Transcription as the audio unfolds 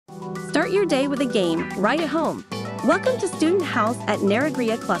Start your day with a game right at home. Welcome to Student House at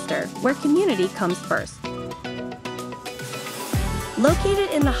Narragaria Cluster, where community comes first.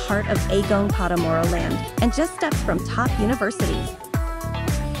 Located in the heart of Agong Podomoro land and just steps from top universities.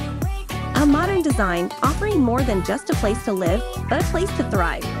 A modern design offering more than just a place to live, but a place to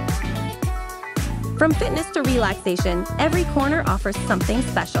thrive. From fitness to relaxation, every corner offers something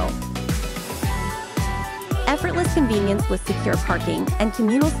special. Effortless convenience with secure parking and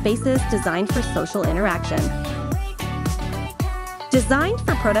communal spaces designed for social interaction. Designed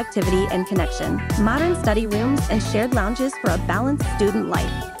for productivity and connection, modern study rooms and shared lounges for a balanced student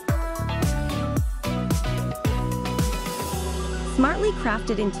life. Smartly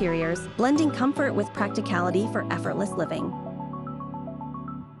crafted interiors, blending comfort with practicality for effortless living.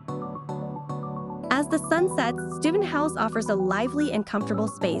 As the sun sets, Student House offers a lively and comfortable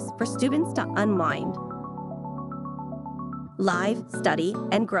space for students to unwind, live, study,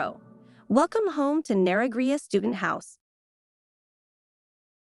 and grow. Welcome home to Narragaria Student House.